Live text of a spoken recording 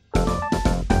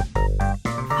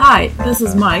Hi, this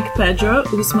is Mike, Pedro,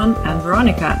 Usman, and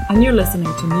Veronica, and you're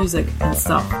listening to Music and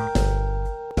Stuff.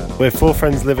 We're four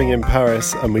friends living in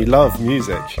Paris, and we love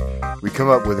music. We come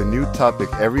up with a new topic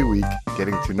every week,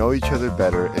 getting to know each other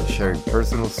better and sharing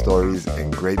personal stories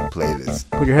and great playlists.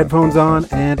 Put your headphones on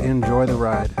and enjoy the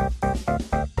ride.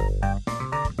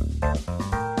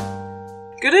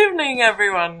 Good evening,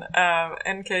 everyone,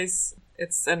 in case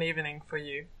it's an evening for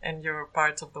you in your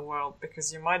part of the world,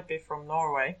 because you might be from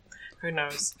Norway. Who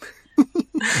knows?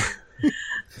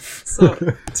 So,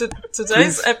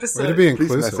 today's episode... Please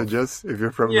message us if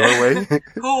you're from Norway.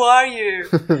 Who are you?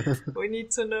 We need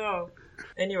to know.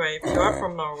 Anyway, if you are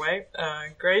from Norway,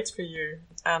 great for you.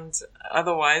 And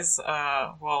otherwise,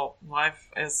 well, life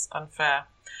is unfair.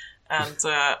 And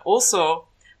also...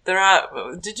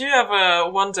 Did you ever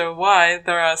wonder why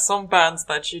there are some bands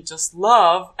that you just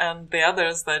love and the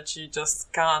others that you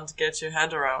just can't get your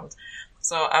head around?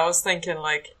 So I was thinking,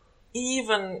 like,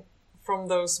 even from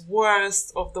those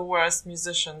worst of the worst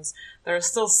musicians, there are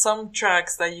still some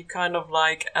tracks that you kind of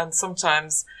like, and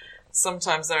sometimes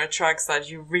there are tracks that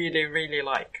you really, really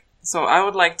like. So I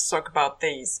would like to talk about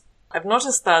these. I've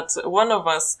noticed that one of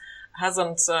us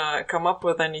hasn't come up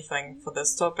with anything for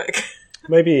this topic.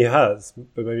 Maybe he has,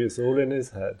 but maybe it's all in his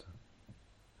head.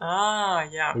 Ah,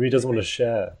 yeah. Maybe he doesn't want to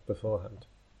share beforehand.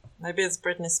 Maybe it's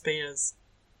Britney Spears.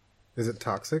 Is it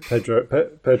toxic? Pedro,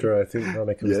 I think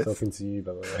Veronica was talking to you,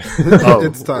 by the way. Oh,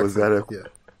 It's toxic. was that a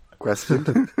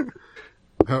question?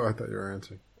 Oh, I thought you were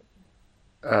answering.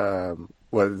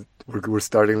 Well, we're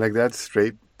starting like that,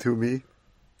 straight to me?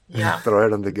 Yeah. Throw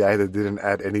it on the guy that didn't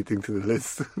add anything to the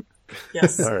list?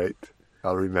 Yes. All right.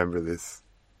 I'll remember this.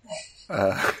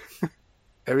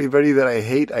 Everybody that I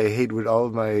hate with all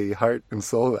my heart and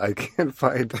soul. I can't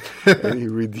find any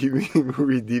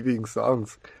redeeming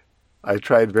songs. I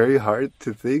tried very hard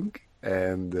to think,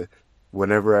 and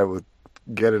whenever I would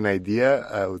get an idea,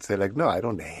 I would say, like, no, I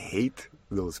don't hate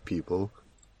those people.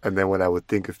 And then when I would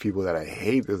think of people that I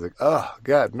hate, it was like, oh,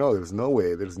 God, no, there's no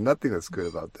way. There's nothing that's good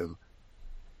about them.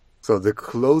 So the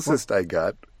closest I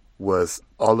got was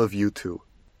All of U2.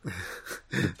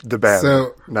 The band.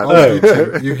 So, not all of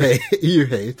U2, you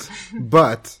hate,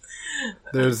 but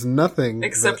there's nothing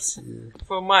Except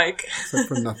for Mike. except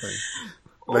for nothing.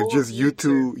 like just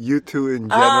U2 in general.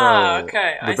 Ah,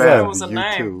 okay. The I band, thought it was a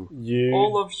U2. name.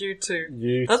 All of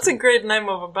U2. That's a great name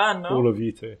of a band, no? All of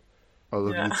U2. All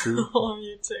of U2. All of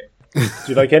U2.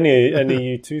 Do you like any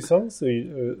U2 songs, or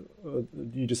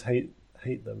you just hate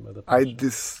them with a I passion?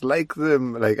 dislike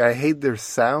them. Like, I hate their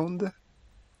sound.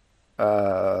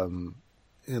 And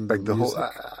Like the whole,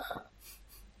 music.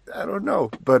 I don't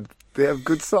know, but they have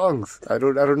good songs. I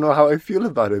don't know how I feel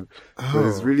about it. But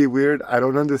it's really weird. I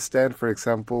don't understand, for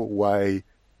example, why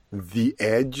The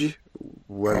Edge,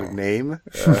 what a name,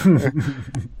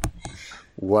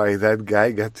 why that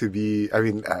guy got to be. I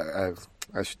mean,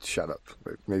 I should shut up.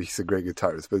 Maybe he's a great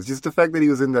guitarist, but it's just the fact that he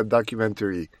was in that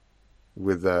documentary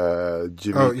with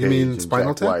Jimmy Oh, Page you mean and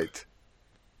Spinal Jack White.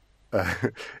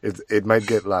 It might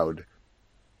get loud.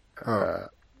 Oh,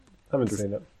 haven't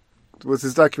seen it. It was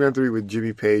this documentary with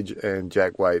Jimmy Page and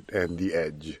Jack White and The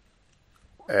Edge.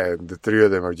 And the three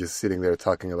of them are just sitting there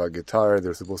talking about guitar.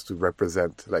 They're supposed to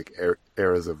represent like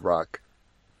eras of rock.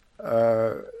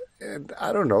 And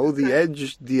I don't know, The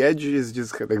Edge is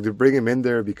just like, they bring him in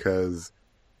there because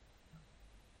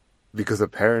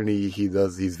apparently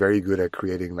he's very good at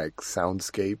creating like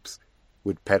soundscapes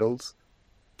with pedals.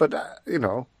 But you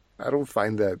know, I don't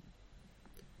find that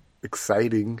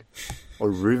exciting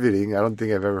or riveting. I don't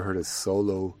think I've ever heard a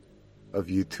solo of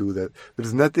U2 that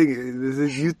there's nothing.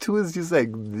 U2 is just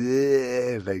like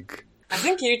bleh, like. I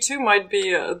think U2 might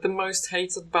be the most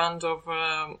hated band of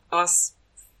us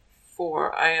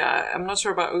four. I'm not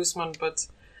sure about Usman, but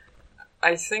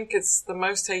I think it's the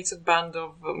most hated band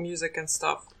of music and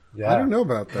stuff. Yeah, I don't know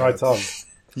about that. Right on.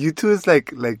 U2 is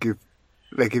like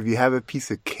if you have a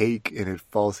piece of cake and it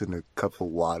falls in a cup of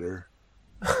water.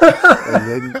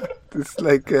 And then it's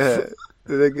like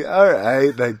all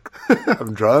right, like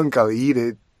I'm drunk, I'll eat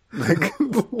it. Like,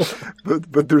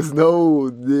 but there's no,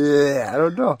 I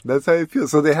don't know. That's how I feel.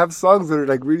 So they have songs that are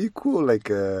like really cool, like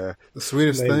The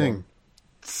sweetest Name thing. one.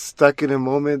 Stuck in a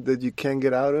Moment That You Can't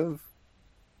Get Out Of.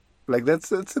 Like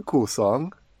that's a cool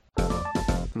song.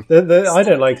 I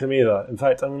don't like them either. In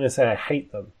fact, I'm going to say I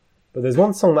hate them. But there's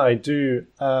one song that I do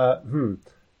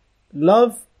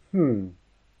love.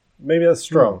 Maybe that's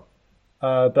strong.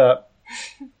 But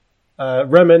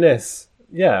Reminisce.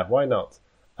 Yeah, why not?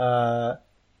 A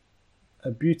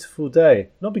Beautiful Day.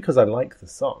 Not because I like the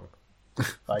song.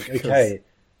 Like, okay.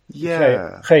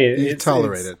 Yeah. Hey, You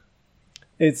tolerate it.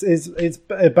 It's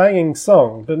a banging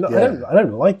song, but I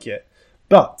don't like it.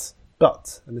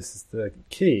 But, and this is the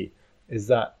key, is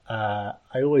that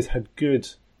I always had good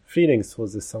feelings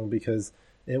towards this song because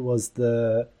it was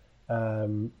the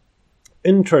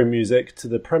intro music to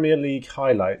the Premier League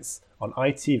highlights on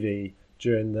ITV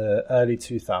during the early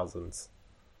 2000s.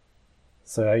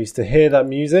 So I used to hear that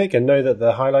music and know that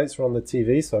the highlights were on the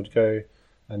TV, so I'd go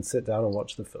and sit down and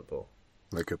watch the football.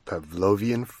 Like a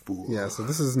Pavlovian fool. Yeah, so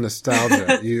this is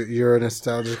nostalgia. You're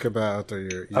nostalgic about, or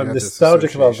you I'm have this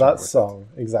nostalgic about association that with it. song,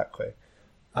 exactly.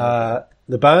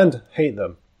 The band, hate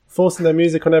them. Forcing their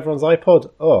music on everyone's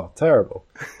iPod, oh, terrible.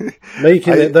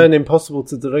 Making it then impossible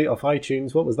to delete off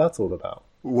iTunes, what was that all about?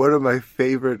 One of my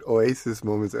favorite Oasis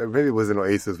moments, or maybe it wasn't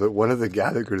Oasis, but one of the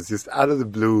Gallaghers just out of the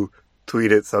blue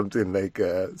tweeted something like,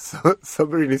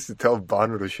 somebody needs to tell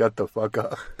Bono to shut the fuck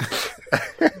up.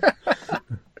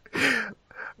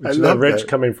 Which is rich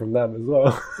coming from them as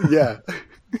well. Yeah.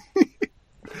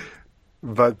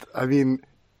 But, I mean,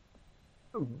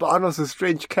 Bono's a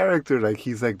strange character. Like,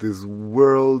 he's like this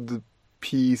world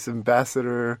peace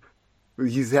ambassador.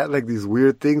 He's had like these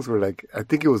weird things where, like, I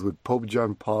think it was with Pope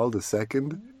John Paul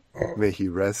II, may he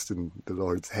rest in the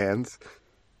Lord's hands,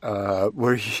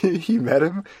 where he met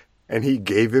him and he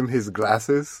gave him his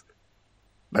glasses,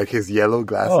 like his yellow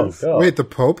glasses. Oh, God. Wait, the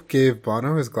Pope gave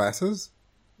Bono his glasses?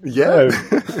 Yeah.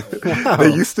 Wow. They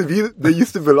used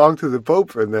to belong to the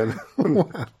Pope, and then no,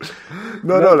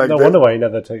 No wonder why he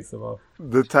never takes them off.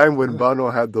 the time when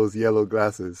Bono had those yellow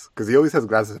glasses, because he always has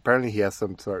glasses. Apparently, he has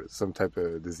some type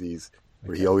of disease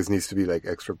where he always needs to be like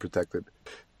extra protected.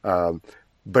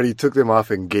 But he took them off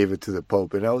and gave it to the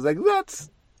Pope, and I was like,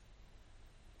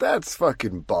 that's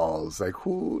fucking balls. Like,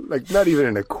 who? Like, not even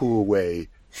in a cool way.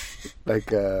 Like,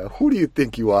 who do you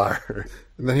think you are?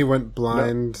 And then he went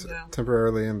blind Yeah.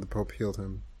 temporarily, and the Pope healed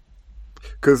him.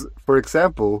 Because, for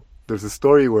example, there's a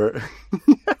story where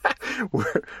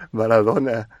where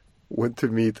Maradona went to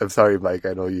meet. I'm sorry, Mike.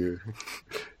 I know you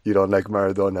don't like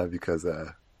Maradona because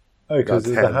Because God's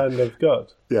it's the hand. hand of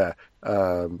God. Yeah.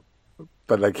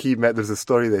 But like there's a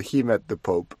story that he met the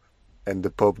Pope, and the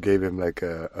Pope gave him like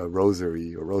a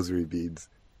rosary or rosary beads,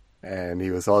 and he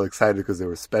was all excited because they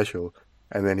were special.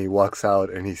 And then he walks out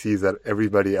and he sees that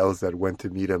everybody else that went to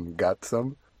meet him got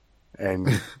some, and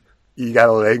he got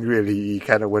all angry and he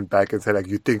kind of went back and said, like,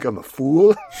 "You think I'm a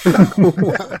fool?"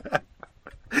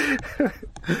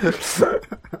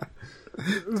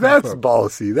 That's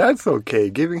ballsy. That's okay.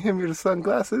 Giving him your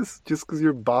sunglasses just because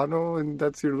you're Bono and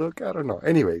that's your look. I don't know.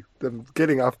 Anyway, I'm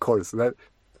getting off course. That's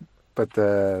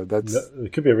There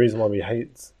could be a reason why we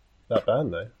hate that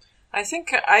band, though. I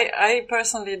think I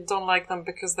personally don't like them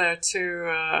because they're too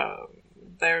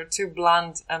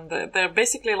bland, and they're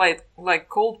basically like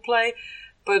Coldplay,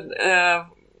 but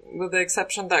with the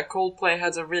exception that Coldplay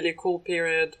had a really cool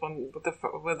period with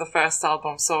the first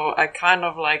album. So I kind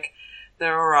of like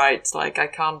they're alright. Like I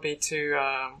can't be too,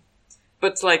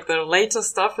 but like their later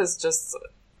stuff is just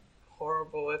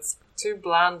horrible. It's too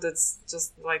bland. It's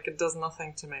just like it does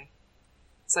nothing to me.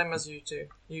 Same as you two.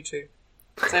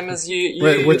 Same as you.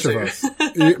 Wait, you which two. of us?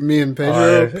 Me and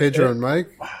Pedro, Pedro and Mike?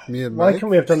 Me and Why Mike? can't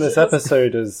we have done this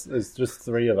episode as just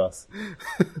three of us?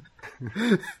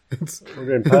 It's, We're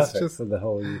doing perfect just- for the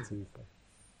whole YouTube thing.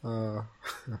 oh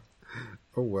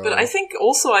well. But I think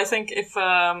if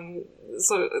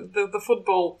so the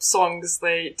football songs,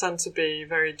 they tend to be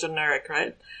very generic,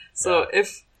 right? So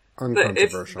if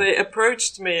Uncontroversial. they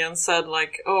approached me and said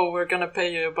like, "Oh, we're gonna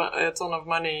pay you a ton of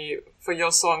money for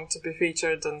your song to be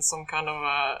featured in some kind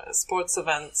of sports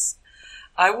events,"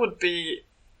 I would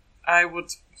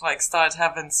like start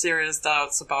having serious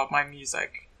doubts about my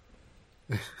music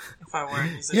if I were a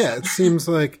musician. Yeah, it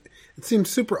seems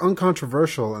super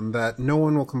uncontroversial and that no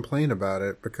one will complain about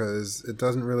it because it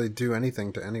doesn't really do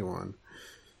anything to anyone.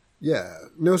 Yeah,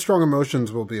 no strong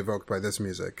emotions will be evoked by this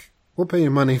music. We'll pay you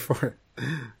money for it.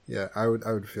 Yeah, I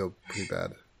would feel pretty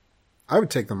bad. I would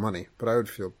take the money, but I would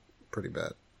feel pretty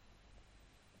bad.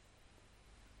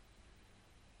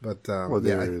 But well,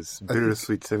 yeah, there's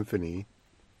Bittersweet Symphony.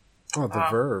 oh, the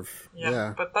Verve.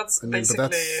 Yeah, but that's I mean, basically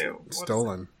but that's what is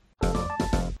stolen.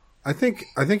 I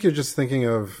think you're just thinking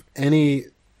of any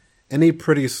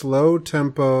pretty slow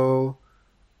tempo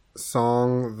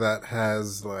song that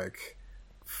has like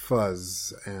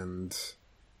fuzz and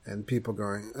people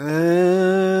going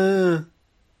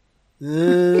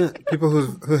people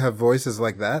who have voices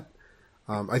like that.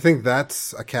 I think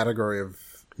that's a category of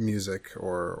music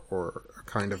or a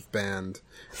kind of band,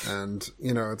 and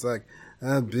you know it's like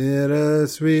a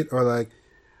bittersweet or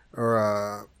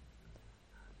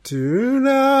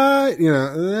tonight,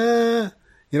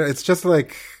 it's just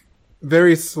like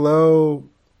very slow,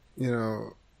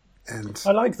 and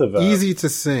I like the verb. easy to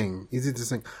sing. Easy to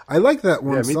sing. I like that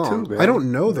one Yeah, me song. too, man. I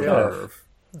don't know the Yeah. verb.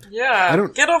 Yeah, I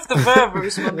don't- get off the verb,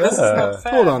 Usman. This is not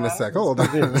fair. Hold on a man. sec. Hold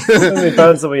on. So many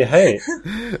bands that we hate.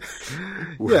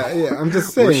 yeah. I'm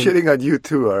just We're saying. shitting on you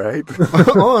too, all right?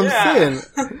 All I'm Yeah. saying,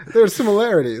 there are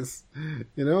similarities.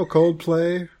 You know,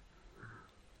 Coldplay,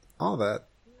 all that.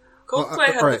 Coldplay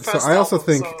had all right, the so first I also album,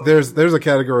 think so- there's a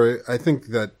category. I think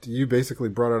that you basically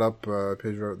brought it up,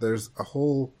 Pedro. There's a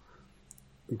whole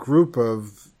group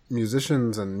of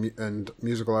musicians and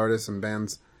musical artists and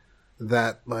bands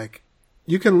that like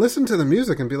you can listen to the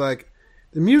music and be like,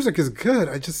 the music is good.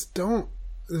 I just don't.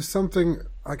 There's something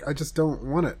like I just don't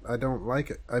want it. I don't like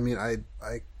it. I mean, I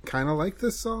kind of like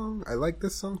this song. I like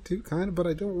this song too, kind of, but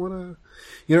I don't want to.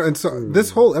 You know, and so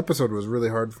this whole episode was really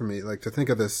hard for me. Like to think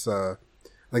of this.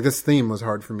 Like this theme was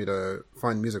hard for me to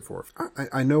find music for.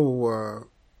 I know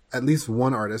at least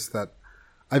one artist that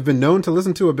I've been known to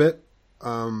listen to a bit,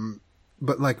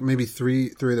 but like maybe three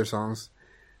of their songs.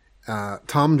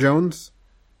 Tom Jones.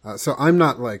 So I'm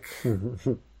not like,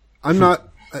 I'm not.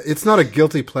 It's not a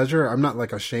guilty pleasure. I'm not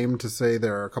like ashamed to say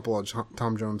there are a couple of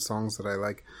Tom Jones songs that I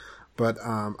like, but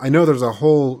I know there's a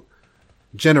whole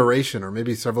generation or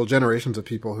maybe several generations of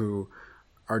people who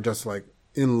are just like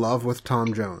in love with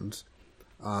Tom Jones.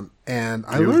 And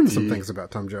I learned some things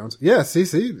about Tom Jones. Yeah, see,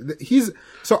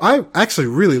 so I actually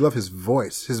really love his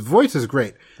voice. His voice is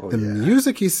great. The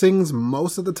music he sings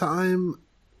most of the time,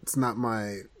 it's not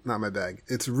my bag.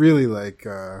 It's really like,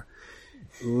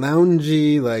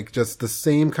 loungy, like just the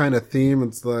same kind of theme.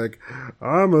 It's like,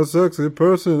 I'm a sexy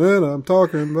person and I'm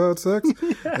talking about sex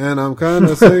and I'm kind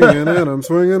of singing and I'm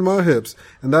swinging my hips.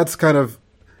 And that's kind of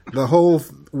the whole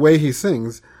way he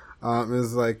sings,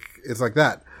 is like, it's like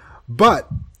that. But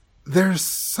there's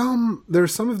some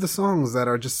of the songs that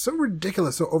are just so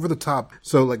ridiculous, so over the top.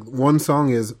 So like one song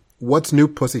is What's New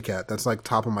Pussycat? That's like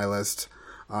top of my list.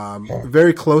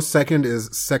 Very close second is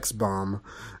Sex Bomb.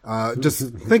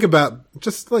 Just think about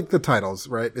just like the titles,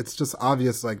 right? It's just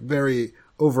obvious, like very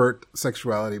overt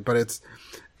sexuality, but it's,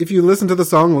 if you listen to the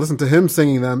song, listen to him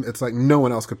singing them, it's like no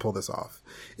one else could pull this off.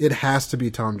 It has to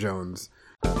be Tom Jones.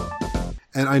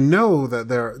 And I know that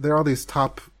there are all these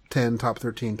top 10, top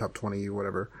 13, top 20,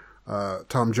 whatever,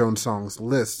 Tom Jones songs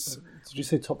lists. Did you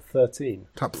say top 13?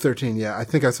 Top 13, yeah. I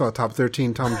think I saw a top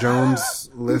 13 Tom Jones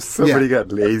list. Somebody yeah.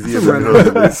 got lazy in the middle of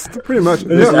the list. Pretty much.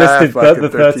 They just No, listed fucking the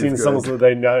 13 13 's songs good. that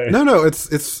they know. no,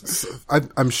 it's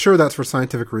I'm sure that's for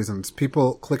scientific reasons.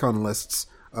 People click on lists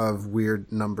of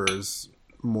weird numbers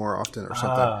more often or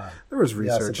something. There was Yeah,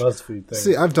 research. it's a BuzzFeed thing.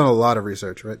 See, I've done a lot of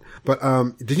research, right? But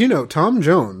did you know Tom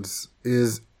Jones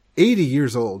is 80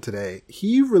 years old today?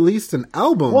 He released an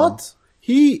album. What?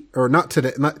 Not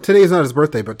today is not his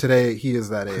birthday, but today he is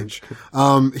that age.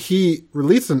 He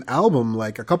released an album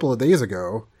like a couple of days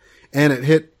ago and it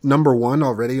hit number 1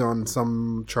 already on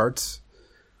some charts.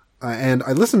 And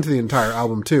I listened to the entire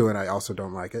album too, and I also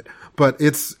don't like it, but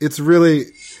it's really,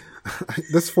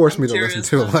 this forced me to listen curious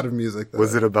to a now. lot of music.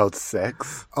 Was it about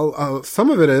sex? Some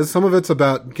of it is. Some of it's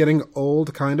about getting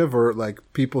old, kind of, or like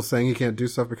people saying he can't do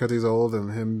stuff because he's old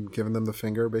and him giving them the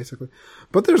finger, basically.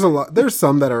 But there's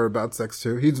some that are about sex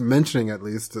too. He's mentioning at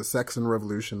least Sex and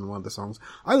Revolution in one of the songs.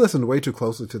 I listened way too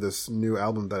closely to this new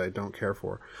album that I don't care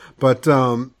for. But,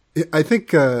 I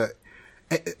think,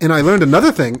 and I learned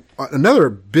another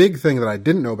big thing that I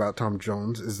didn't know about Tom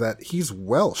Jones is that he's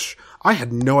Welsh. I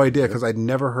had no idea because I'd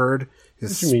never heard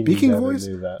his What do you mean you speaking never voice.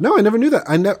 knew that? No, I never knew that.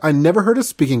 I never heard his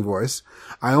speaking voice.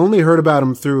 I only heard about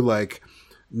him through like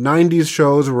 90s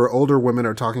shows where older women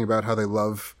are talking about how they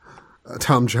love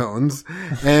Tom Jones.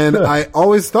 And I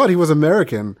always thought he was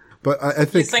American, but I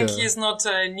think... You think he's not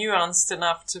nuanced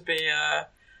enough to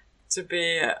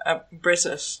be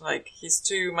British? Like he's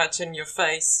too much in your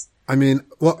face. I mean,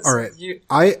 well, all right.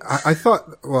 I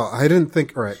thought, well, I didn't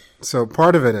think, all right. So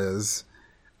part of it is,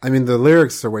 I mean, the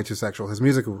lyrics are way too sexual. His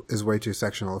music is way too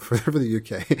sectional for the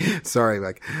UK. Sorry,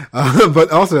 like, but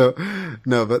also,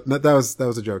 no, but that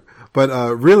was a joke. But,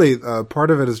 really, part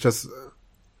of it is just,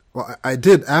 well, I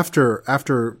did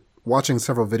after watching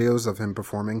several videos of him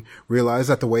performing, realize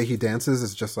that the way he dances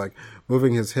is just like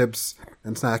moving his hips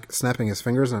and snapping his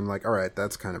fingers. And I'm like, all right,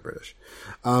 that's kind of British.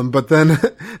 But then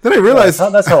I realized,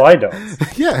 That's how I don't.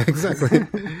 yeah, exactly.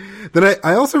 Then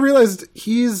I also realized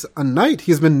he's a knight.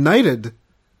 He's been knighted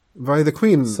by the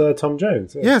Queen. Sir Tom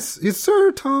Jones. Yeah. Yes, he's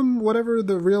Sir Tom, whatever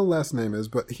the real last name is,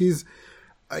 but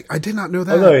I did not know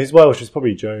that. Oh no, he's Welsh. It's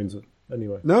probably Jones.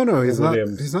 Anyway. No, he's not.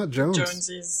 Williams. He's not Jones.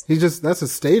 Jonesies. That's a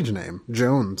stage name,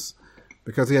 Jones,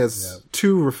 because he has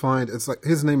too refined. It's like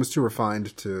his name is too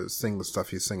refined to sing the stuff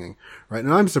he's singing, right?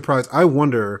 And I'm surprised. I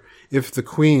wonder if the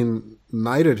Queen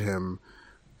knighted him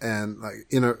And like,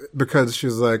 you know, because she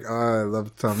was like, oh, I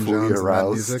love Tom Fully Jones and that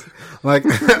aroused. music. Like,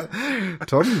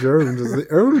 Tom Jones is the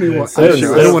only one. I So don't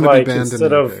know. I don't want to be banned in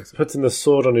instead any of case. putting the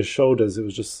sword on his shoulders, it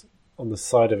was just on the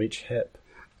side of each hip.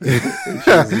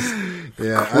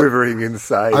 Yeah, Quivering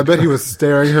inside. I bet he was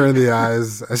staring her in the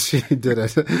eyes as she did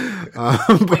it.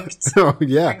 But, oh,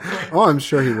 yeah. Oh, I'm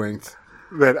sure he winked.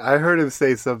 Man, I heard him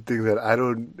say something that I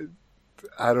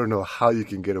don't know how you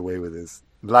can get away with this.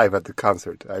 Live at the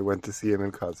concert. I went to see him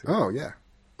in concert. Oh, yeah.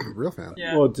 Real fan.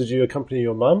 Yeah. Or did you accompany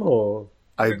your mum, or?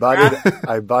 I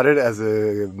bought it as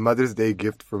a Mother's Day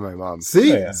gift for my mom.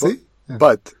 See? Oh, yeah. See?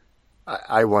 But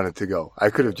I wanted to go. I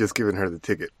could have just given her the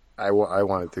ticket. I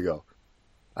wanted to go.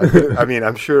 I mean,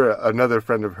 I'm sure another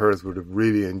friend of hers would have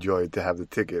really enjoyed to have the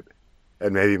ticket.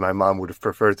 And maybe my mom would have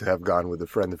preferred to have gone with a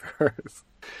friend of hers.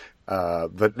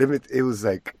 But it was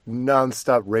like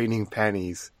non-stop raining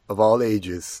panties of all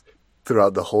ages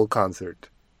throughout the whole concert.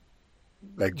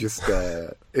 Like just,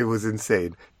 it was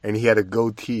insane. And he had a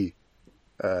goatee.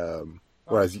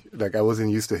 Whereas like I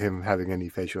wasn't used to him having any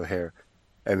facial hair.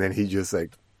 And then he just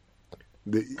like,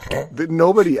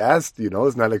 nobody asked, you know,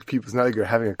 it's not like you're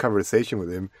having a conversation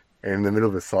with him. And in the middle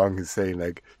of a song, he's saying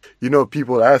like, you know,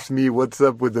 people ask me what's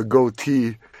up with the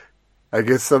goatee. I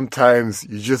guess sometimes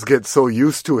you just get so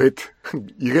used to it.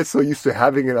 You get so used to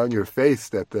having it on your face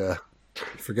that,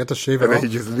 Forget to shave it and then off. he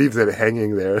just leaves it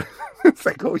hanging there. It's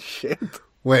like, oh shit.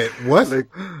 Wait, what? Like,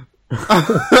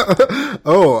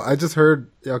 Oh, I just heard.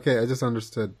 Okay, I just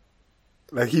understood.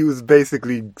 like he was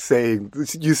basically saying,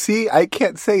 you see, I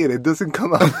can't say it. It doesn't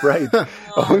come out right.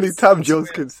 Only it's Tom so Jones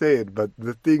weird. can say it. But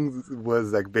the thing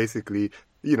was like basically,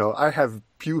 you know, I have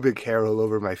pubic hair all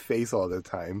over my face all the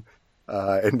time.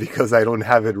 And because I don't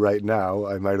have it right now,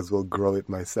 I might as well grow it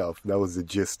myself. That was the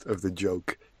gist of the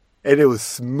joke. And it was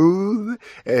smooth,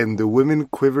 and the women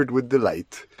quivered with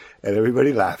delight, and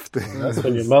everybody laughed. That's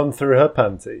when your mum threw her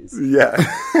panties. Yeah.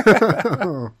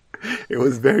 It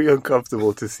was very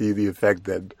uncomfortable to see the effect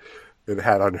that it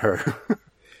had on her.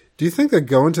 Do you think they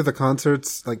go into the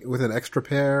concerts like with an extra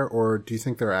pair, or do you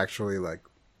think they're actually like?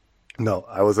 No,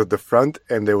 I was at the front,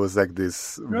 and there was like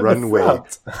this You're at the runway.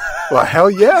 front. Well,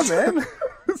 hell yeah, man.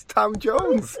 It's Tom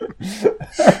Jones.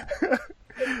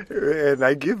 And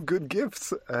I give good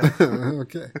gifts.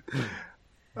 Okay.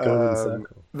 Golden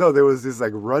circle. No, there was this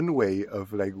like runway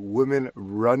of like women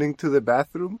running to the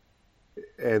bathroom,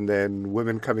 and then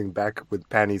women coming back with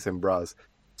panties and bras.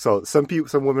 So some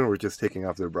women were just taking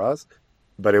off their bras,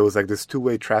 but it was like this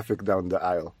two-way traffic down the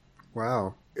aisle.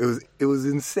 Wow. It was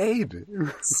insane.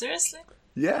 Seriously?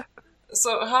 Yeah,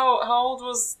 So how old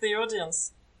was the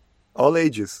audience? all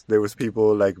ages. There was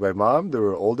people like my mom. There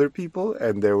were older people,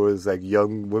 and there was like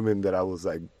young women that I was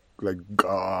like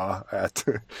gah at.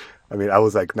 I mean, I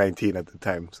was like 19 at the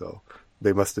time, so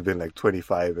they must have been like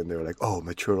 25, and they were like, oh,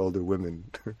 mature older women.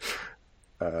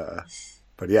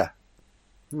 But yeah.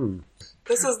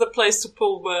 This is the place to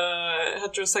pull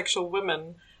heterosexual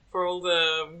women for all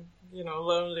the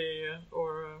lonely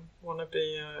or wanna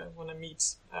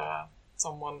meet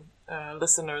someone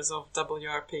listeners of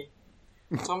WRP.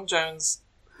 Tom Jones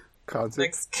Concert.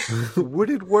 next. Would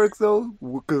it work though?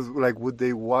 Because like, would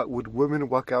women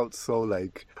walk out so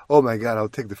like, oh my god, I'll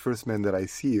take the first man that I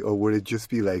see, or would it just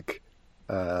be like,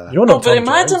 You're No, not but Tom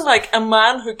imagine Jones. like a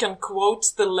man who can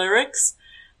quote the lyrics,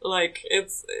 like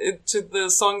to the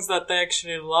songs that they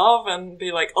actually love, and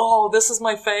be like, "Oh, this is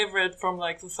my favorite from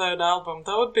like the third album."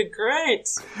 That would be great.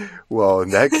 well, in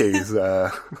that case,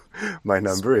 my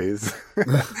number is.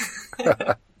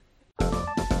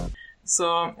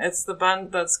 So it's the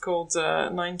band that's called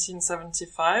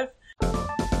 1975.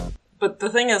 But the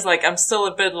thing is, like, I'm still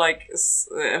a bit like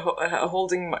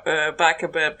holding back a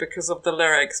bit because of the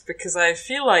lyrics, because I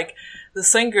feel like the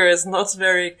singer is not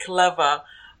very clever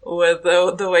with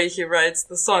the way he writes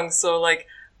the songs. So like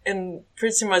in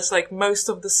pretty much like most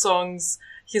of the songs,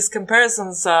 his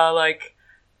comparisons are like,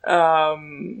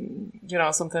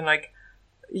 something like,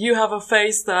 "You have a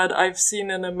face that I've seen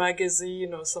in a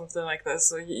magazine," or something like this.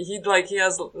 So he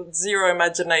has zero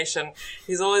imagination.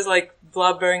 He's always like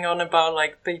blubbering on about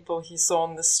like people he saw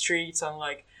on the street, and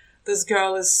like, "This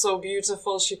girl is so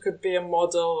beautiful, she could be a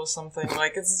model," or something.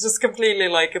 Like, it's just completely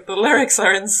like, the lyrics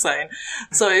are insane.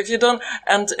 So if you don't,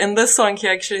 and in this song he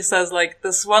actually says like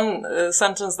this one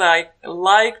sentence that I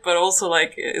like, but also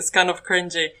like it's kind of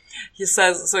cringy. He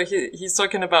says, so he's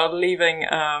talking about leaving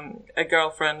a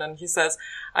girlfriend, and he says,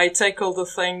 "I take all the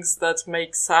things that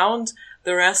make sound,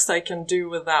 the rest I can do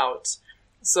without."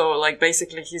 So like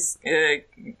basically he's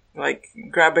like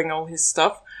grabbing all his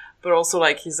stuff, but also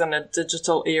like he's in a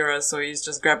digital era, so he's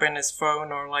just grabbing his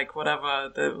phone or like whatever,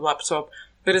 the laptop,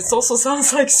 But it also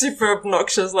sounds like super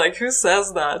obnoxious. Like, who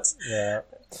says that? Yeah.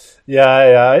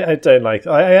 I don't like.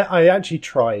 I actually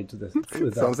tried this.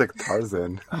 With Sounds like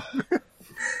Tarzan.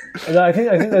 And I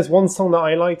think there's one song that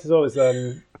I liked as well. Is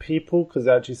 "People" because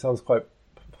it actually sounds quite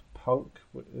punk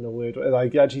in a weird way.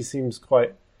 Like, it actually seems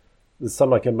quite. There's some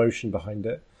like emotion behind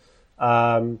it.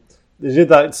 They did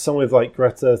that song with like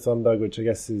Greta Thunberg, which I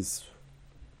guess is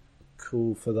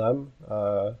cool for them.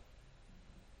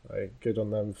 Like, good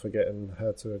on them for getting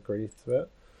her to agree to it.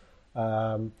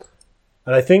 And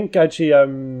I think actually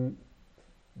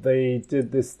they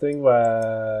did this thing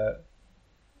where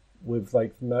with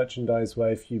like merchandise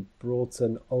where if you brought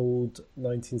an old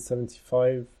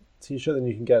 1975 t-shirt, then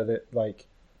you can get it like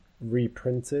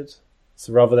reprinted.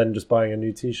 So rather than just buying a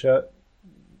new t-shirt,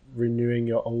 renewing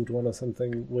your old one or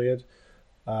something weird.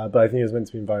 But I think it was meant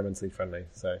to be environmentally friendly.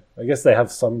 So I guess they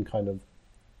have some kind of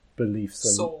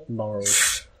beliefs and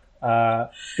morals.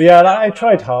 But yeah, I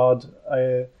tried hard.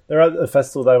 They're at a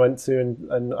festival that I went to,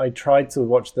 and I tried to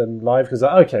watch them live because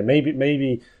okay,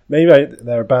 maybe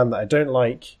they're a band that I don't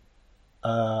like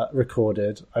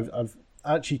recorded. I've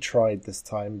actually tried this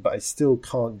time, but I still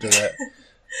can't do it.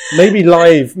 Maybe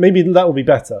live, maybe that will be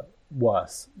better.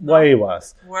 Worse, way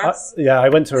worse. Worse? I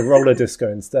went to a roller disco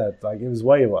instead. Like, it was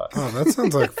way worse. Oh, that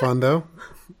sounds like fun, though.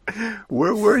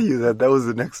 Where were you? That was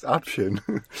the next option.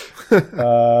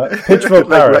 Pitchfork Like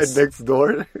Paris. right next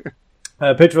door.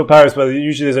 Pitchfork Paris, where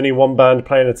usually there's only one band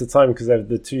playing at a time because they have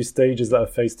the two stages that are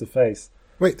face to face.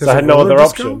 Wait, So I had no other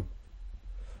option.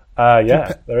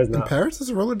 There is In now. Paris, there's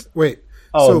a roller... Wait.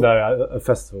 Oh, so... no, a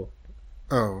festival.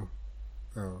 Oh.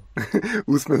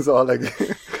 Usman's all like,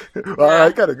 well,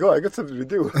 I gotta go. I got something to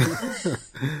do.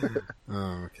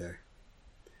 Oh, okay.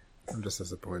 I'm just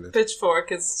disappointed.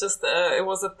 Pitchfork is just, it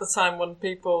was at the time when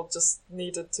people just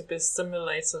needed to be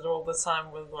stimulated all the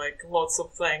time with like lots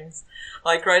of things.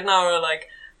 Like right now we're like,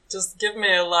 just give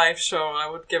me a live show. I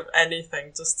would give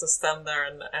anything just to stand there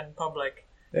in public.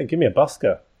 Yeah, give me a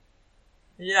busker.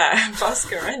 Yeah,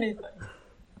 busker, anything.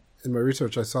 In my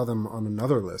research, I saw them on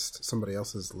another list, somebody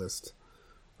else's list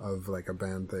of like a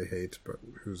band they hate, but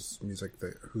whose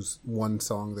whose one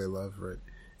song they love, right?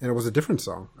 And it was a different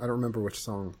song. I don't remember which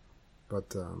song,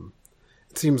 but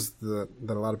it seems that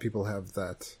a lot of people have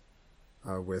that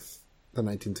with the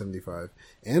 1975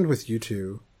 and with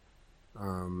U2,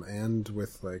 and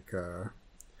with like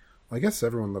I guess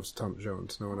everyone loves Tom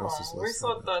Jones. No one else is listening. We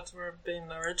thought that we're being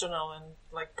original and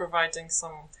like providing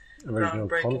some Original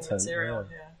groundbreaking content, material.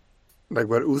 yeah. Yeah. Like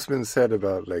what Usman said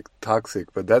about like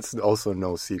Toxic, but that's also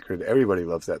no secret. Everybody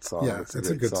loves that song. Yeah, it's a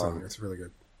great good song. It's really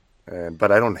good.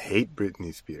 But I don't hate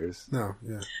Britney Spears. No,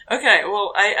 yeah. Okay,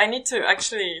 well, I need to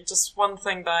actually, just one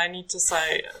thing that I need to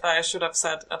say that I should have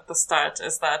said at the start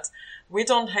is that we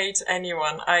don't hate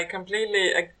anyone. I'm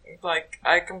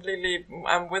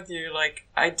with you. Like,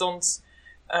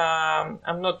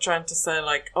 I'm not trying to say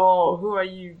like, oh, who are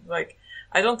you? Like,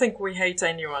 I don't think we hate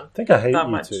anyone. I think I hate that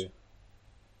you much. too.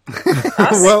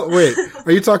 Well, wait.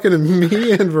 Are you talking to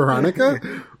me and Veronica?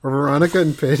 Or Veronica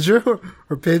and Pedro?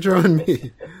 Or Pedro and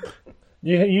me?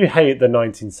 You hate the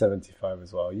 1975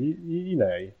 as well. You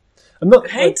know. I'm not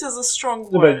Hate is a strong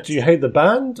No, word. but do you hate the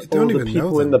band or don't the even know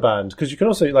people in them. the band? Because you can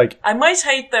also like I might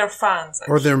hate their fans.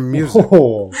 Or Actually. their music?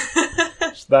 oh,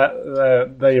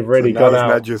 that they've really Now gone it's out.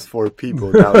 not just 4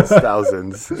 people, now it's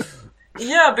thousands.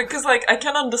 Yeah, because like I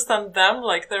can understand them,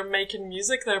 like they're making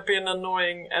music, they're being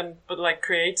annoying but like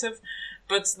creative,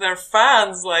 but their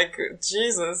fans, like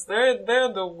Jesus, they're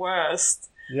the worst.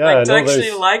 Yeah, like and to all actually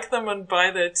those, like them and buy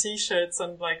their t-shirts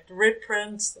and like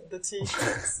reprint the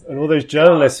t-shirts. and all those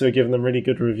journalists who are giving them really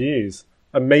good reviews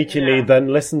and making me Yeah. then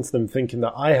listen to them thinking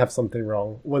that I have something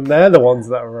wrong when they're the ones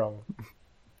that are wrong.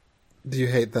 Do you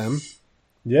hate them?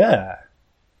 Yeah.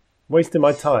 Wasting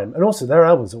my time. And also their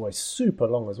albums are always super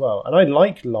long as well. And I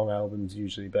like long albums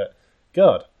usually, but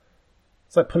God,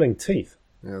 it's like pulling teeth.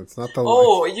 Yeah, it's not the...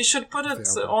 Oh, you should put it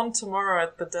The album. on tomorrow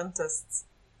at the dentist's.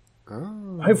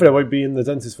 Oh. Hopefully I won't be in the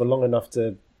dentist for long enough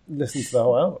to listen to the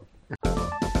whole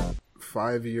album.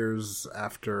 5 years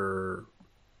after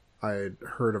I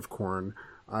heard of Korn,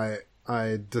 I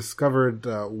discovered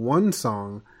one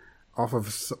song off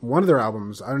of one of their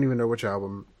albums. I don't even know which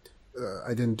album.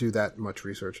 I didn't do that much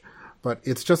research. But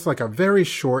it's just like a very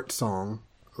short song,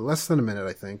 less than a minute,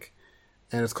 I think.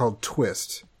 And it's called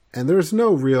Twist. And there's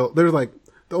no real... There's like...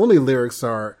 The only lyrics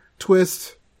are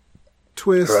twist,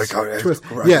 twist, twist.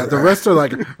 Yeah, the rest are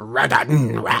like...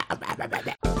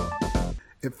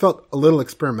 It felt a little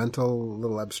experimental, a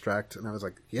little abstract. And I was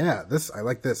like, yeah, I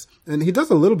like this. And he does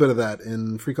a little bit of that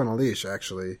in Freak on a Leash,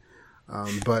 actually.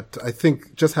 But I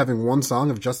think just having one song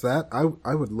of just that,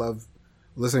 I would love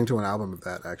listening to an album of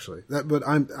that actually. But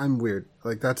I'm weird.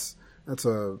 Like that's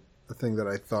a thing that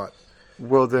I thought.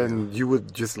 Well, then you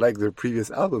would just like their previous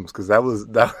albums because that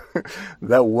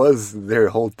was their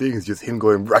whole thing. Is just him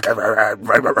going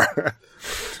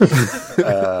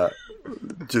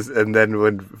just, and then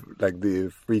when like the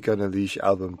Freak on a Leash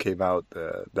album came out,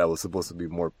 that was supposed to be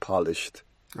more polished,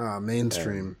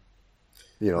 mainstream.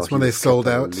 And, that's when they sold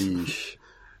out. Leash.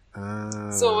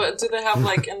 So do they have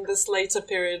like in this later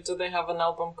period? Do they have an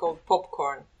album called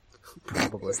Popcorn?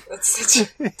 Probably. That's such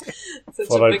a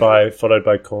followed big...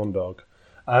 by Corn Dog.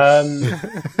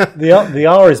 The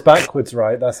R is backwards,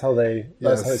 right? That's how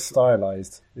it's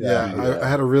stylized. I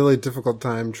had a really difficult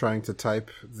time trying to type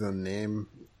the name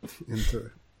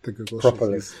into the Google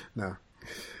properly. Sheets. No,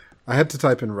 I had to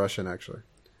type in Russian actually.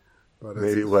 But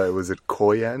maybe was it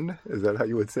Koyan? Is that how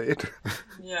you would say it?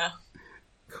 Yeah,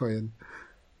 Koyan.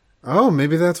 Oh,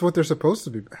 maybe that's what they're supposed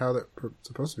to be. How they're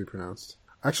supposed to be pronounced.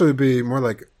 Actually, it'd be more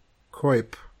like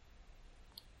Koip.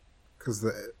 Because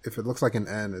if it looks like an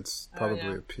N, it's probably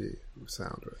a P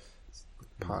sound. Right?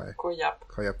 Pi. Koyap.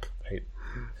 Koyap. Hey.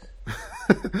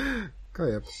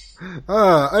 Koyap.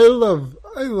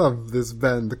 I love this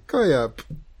band, Koyap.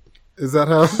 Is that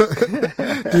how?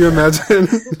 Do you imagine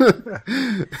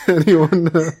anyone?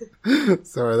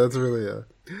 Sorry, that's really a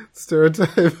stereotype.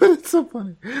 It's so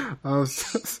funny.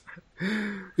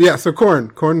 Yeah, so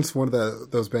Korn. Korn's one of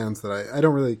those bands that I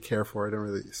don't really care for. I don't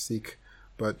really seek.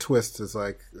 But Twist is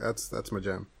like that's my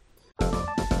jam.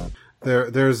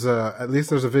 There's at least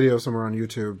there's a video somewhere on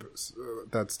YouTube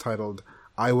that's titled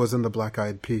 "I Was in the Black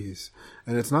Eyed Peas,"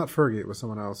 and it's not Fergie. It was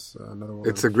someone else, another one.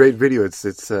 It's a great video. It's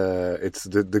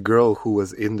the girl who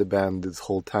was in the band this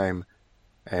whole time,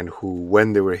 and who,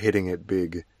 when they were hitting it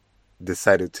big,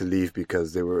 decided to leave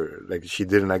because they were like she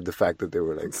didn't like the fact that they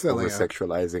were like over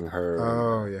sexualizing her.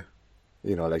 Oh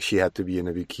yeah. Like she had to be in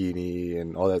a bikini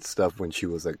and all that stuff when she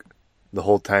was like. The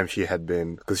whole time she had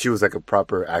been, because she was like a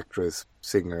proper actress,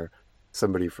 singer,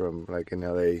 somebody from like in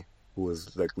LA who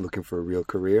was like looking for a real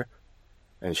career,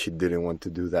 and she didn't want to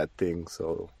do that thing,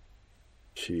 so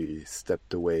she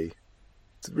stepped away.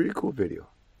 It's a really cool video.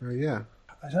 Yeah.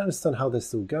 I don't understand how they're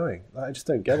still going. I just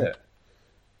don't get it.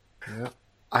 Yeah.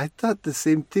 I thought the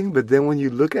same thing, but then when you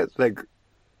look at like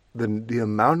the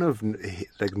amount of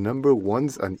like number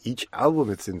ones on each album,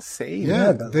 it's insane.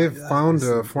 Yeah, they've found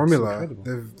a formula.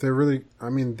 They're really. I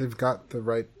mean, they've got the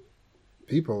right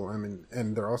people. I mean,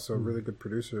 and they're also really good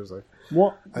producers. Like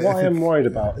what I am worried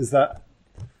about is that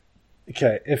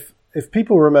if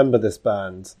people remember this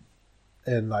band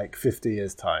in like 50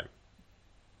 years' time,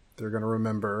 they're gonna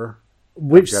remember.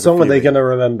 Which song are they going to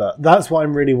remember? That's what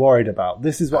I'm really worried about.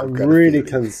 This is what I'm really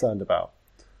concerned about.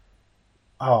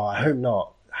 Oh, I hope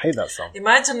not. I hate that song.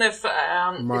 Imagine if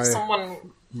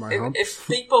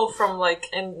people from like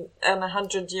in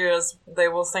 100 years, they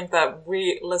will think that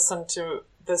we listen to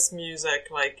this music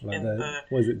like in the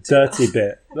what is it, Dirty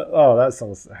Bit. Oh, that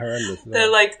song's horrendous.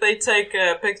 They're like, they take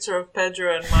a picture of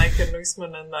Pedro and Mike and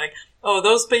Usman and like, oh,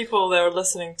 those people, they're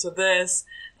listening to this,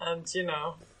 and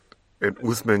and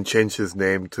Usman changed his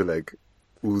name to like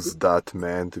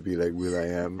Uz.man to be like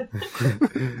will.i.am.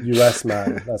 US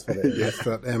man, that's what it is. Yes,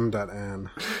 that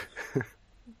M.An.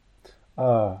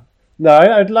 No,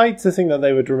 I'd like to think that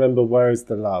they would remember Where Is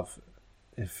the Love,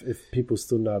 if people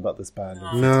still know about this band.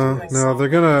 No, they're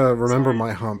gonna remember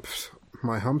My Humps.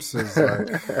 My Humps is like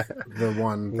the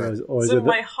one that... Is it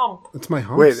My Hump? It's My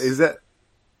Humps. Wait, is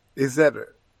that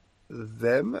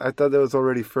them? I thought that was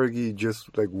already Fergie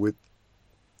just like with...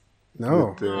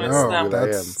 No,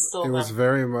 it's it was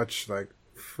very much like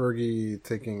Fergie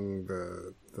taking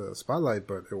the spotlight,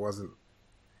 but it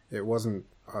wasn't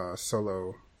a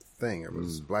solo thing. It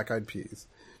was Black Eyed Peas.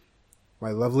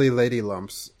 My Lovely Lady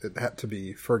Lumps, it had to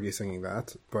be Fergie singing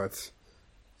that, but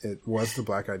it was the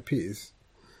Black Eyed Peas.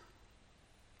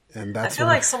 And that's I feel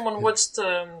like someone watched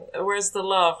Where's the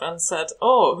Love and said,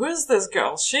 oh, who's this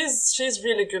girl? She's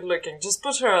really good looking. Just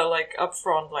put her like up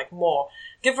front, like more.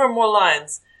 Give her more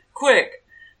lines. Quick,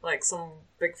 like some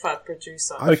big fat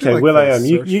producer. Okay, like will.i.am,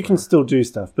 you can still do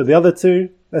stuff, but the other two,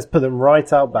 let's put them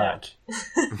right out back. Yeah.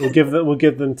 We'll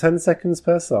give them 10 seconds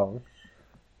per song,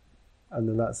 and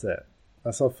then that's it.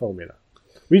 That's our formula.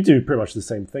 We do pretty much the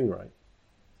same thing, right?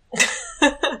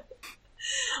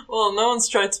 Well, no one's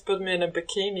tried to put me in a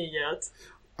bikini yet.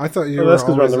 I thought you. Well, that's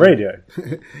because we're on the radio.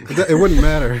 It wouldn't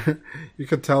matter. You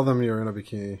could tell them you're in a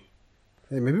bikini.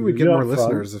 Hey, maybe we'd get more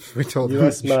listeners if we told them.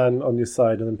 US man on your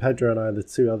side, and then Pedro and I are the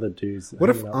two other dudes. What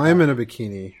if I'm in a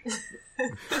bikini?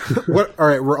 What? All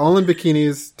right, we're all in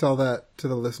bikinis. Tell that to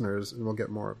the listeners, and we'll get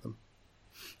more of them.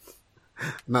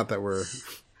 Not that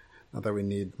we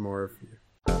need more of you.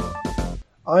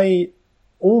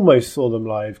 almost saw them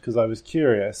live because I was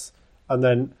curious, and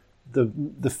then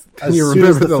as You soon remember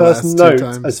as the the first last two note,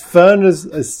 times.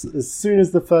 as soon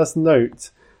as the first note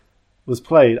was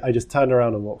played, I just turned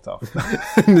around and walked off.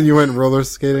 And then you went roller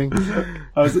skating.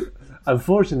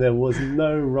 Unfortunately, there was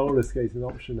no roller skating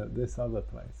option at this other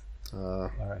place. Where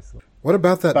I saw. What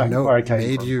about that Back note where I came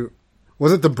made from. you?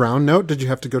 Was it the brown note? Did you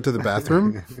have to go to the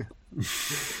bathroom?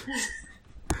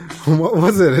 What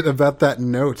was it about that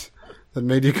note that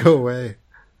made you go away?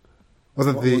 Was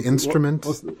it the instrument?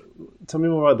 Tell me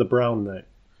more about the brown note.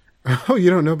 Oh, you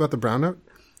don't know about the brown note?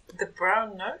 The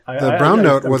brown note? The brown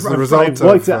note was the result I've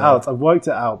worked of, it out. I've worked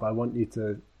it out, but I want you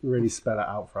to really spell it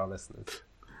out for our listeners.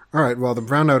 All right. Well, the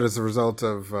brown note is the result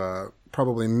of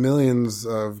probably millions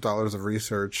of dollars of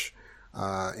research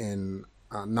in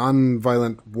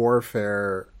nonviolent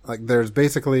warfare. Like, there's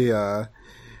basically, I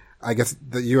guess,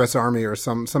 the U.S. Army or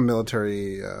some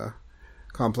military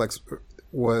complex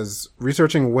was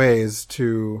researching ways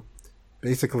to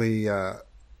basically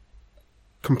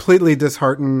completely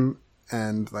dishearten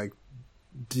and like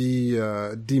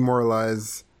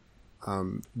demoralize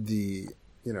the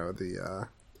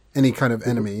any kind of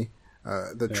enemy,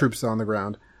 the troops on the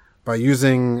ground, by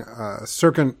using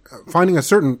finding a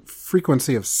certain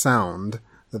frequency of sound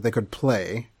that they could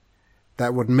play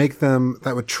that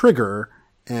would trigger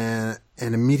an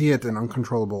immediate and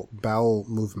uncontrollable bowel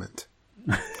movement.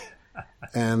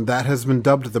 And that has been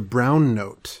dubbed the brown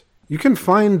note. You can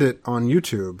find it on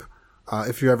YouTube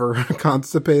if you're ever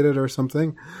constipated or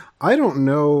something. I don't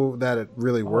know that it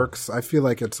really works. I feel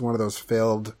like it's one of those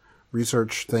failed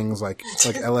research things like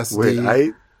LSD.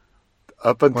 Wait,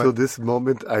 up until this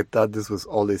moment, I thought this was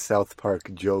all a South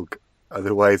Park joke.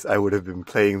 Otherwise, I would have been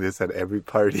playing this at every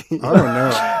party. I don't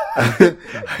know.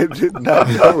 I did not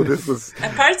know this was A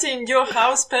party in your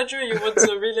house, Pedro, you would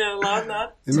really allow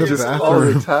that? In the just all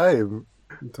the bathroom. time.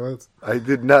 Toilets. I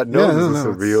did not know Yeah, this no, was no,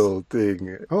 a it's- real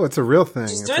thing. Oh, it's a real thing.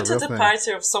 Just It's do a it real at the thing.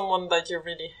 party of someone that you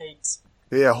really hate.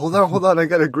 Yeah, hold on, I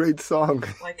got a great song.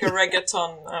 Like a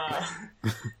reggaeton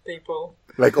people,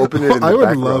 Like open it in the I would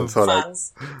background, love- so like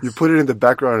fans. you put it in the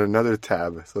background on another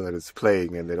tab so that it's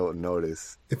playing and they don't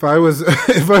notice. If I was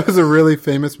a really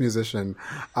famous musician,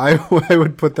 I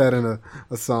would put that in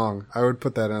a song. I would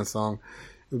put that in a song.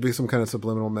 It would be some kind of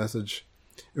subliminal message.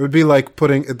 It would be like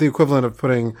putting the equivalent of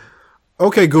putting,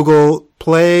 "Okay, Google,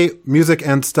 play Music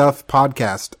and Stuff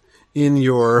podcast in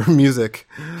your music."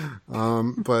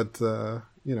 But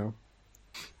you know,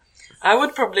 I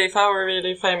would probably, if I were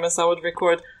really famous, I would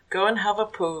record, go and have a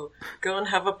poo, go and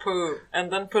have a poo,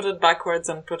 and then put it backwards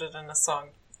and put it in a song.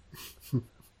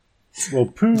 Well,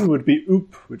 poo would be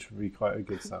oop, which would be quite a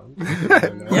good sound.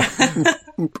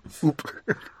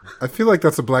 I feel like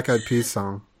that's a Black Eyed Peas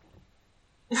song.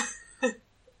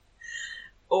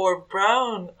 Or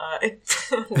brown eye.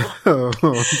 Oh.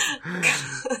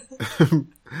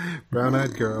 Brown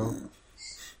Eyed Girl.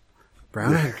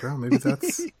 Brown Eyed Girl, maybe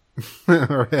that's...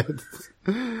 Alright.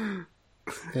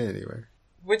 Anyway,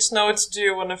 Which note do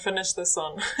you want to finish this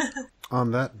on?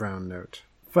 on that brown note.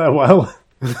 Farewell.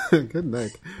 Good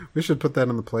night. We should put that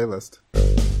on the playlist.